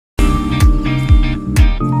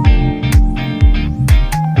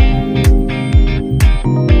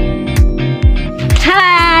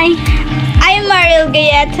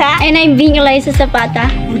Marietta. And I'm being Eliza Zapata.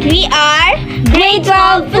 And we are Grade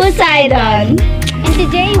 12 Poseidon. And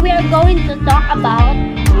today we are going to talk about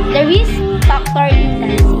the risk factor in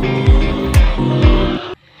dancing.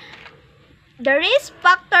 The risk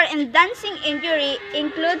factor in dancing injury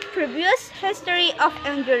include previous history of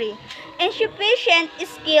injury, insufficient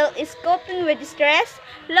skill is coping with stress,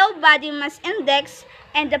 low body mass index,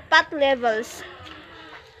 and the fat levels,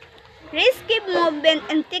 risky movement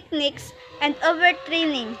and techniques, and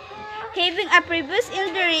overtraining. Having a previous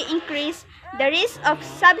injury increase the risk of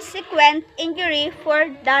subsequent injury for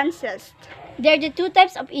dancers. There are the two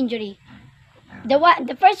types of injury.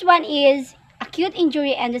 The first one is acute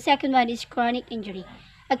injury and the second one is chronic injury.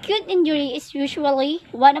 Acute injury is usually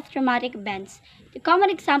one of traumatic events. The common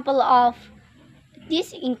example of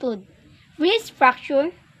these include wrist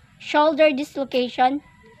fracture, shoulder dislocation,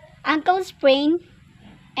 ankle sprain,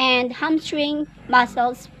 and hamstring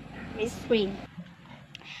muscles sprain.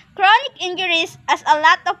 Chronic injuries are a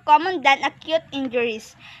lot of common than acute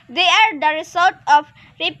injuries. They are the result of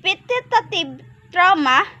repetitive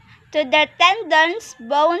trauma to the tendons,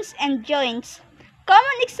 bones, and joints.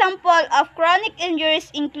 Common examples of chronic injuries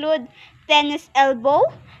include tennis elbow,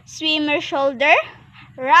 swimmer shoulder,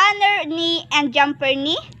 runner knee and jumper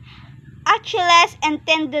knee, Achilles and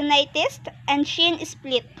tendonitis, and shin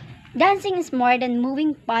split. Dancing is more than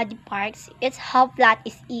moving body parts. It's how flat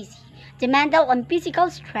is easy, the mental and physical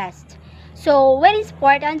stress. So it is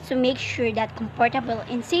important to make sure that comfortable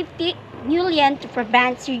and safety newly to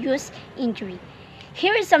prevent serious injury.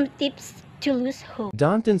 Here are some tips to lose hope.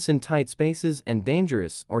 Don't dance in tight spaces and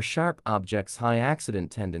dangerous or sharp objects high accident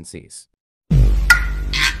tendencies.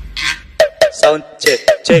 Sound check,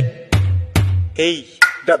 check. Hey,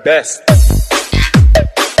 the best.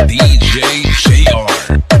 DJ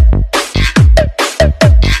JR.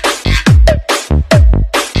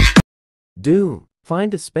 Do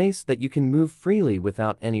find a space that you can move freely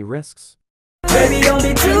without any risks. Baby, don't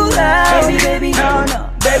be too loud. Baby, no, no.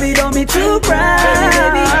 Baby, don't be too proud.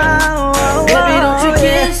 Baby, don't you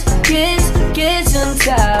kiss and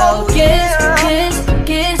tell.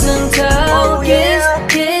 Kiss and tell.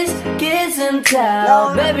 Kiss and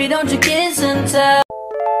tell. Baby, don't you kiss and tell.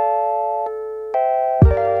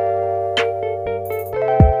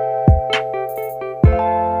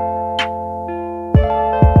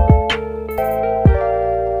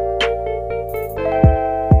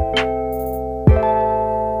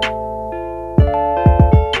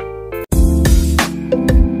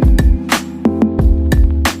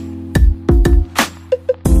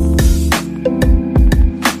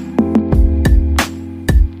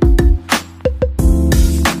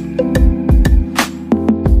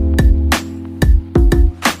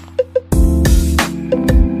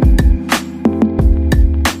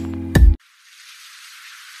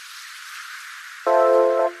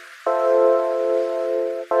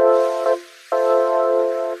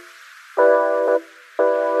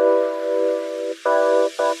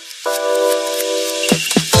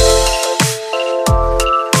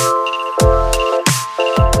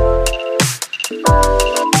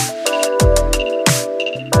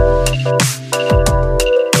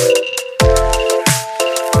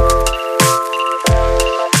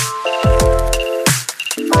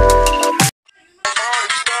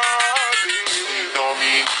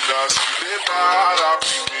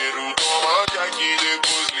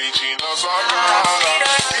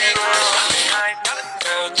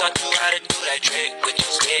 Taught you how to do that trick with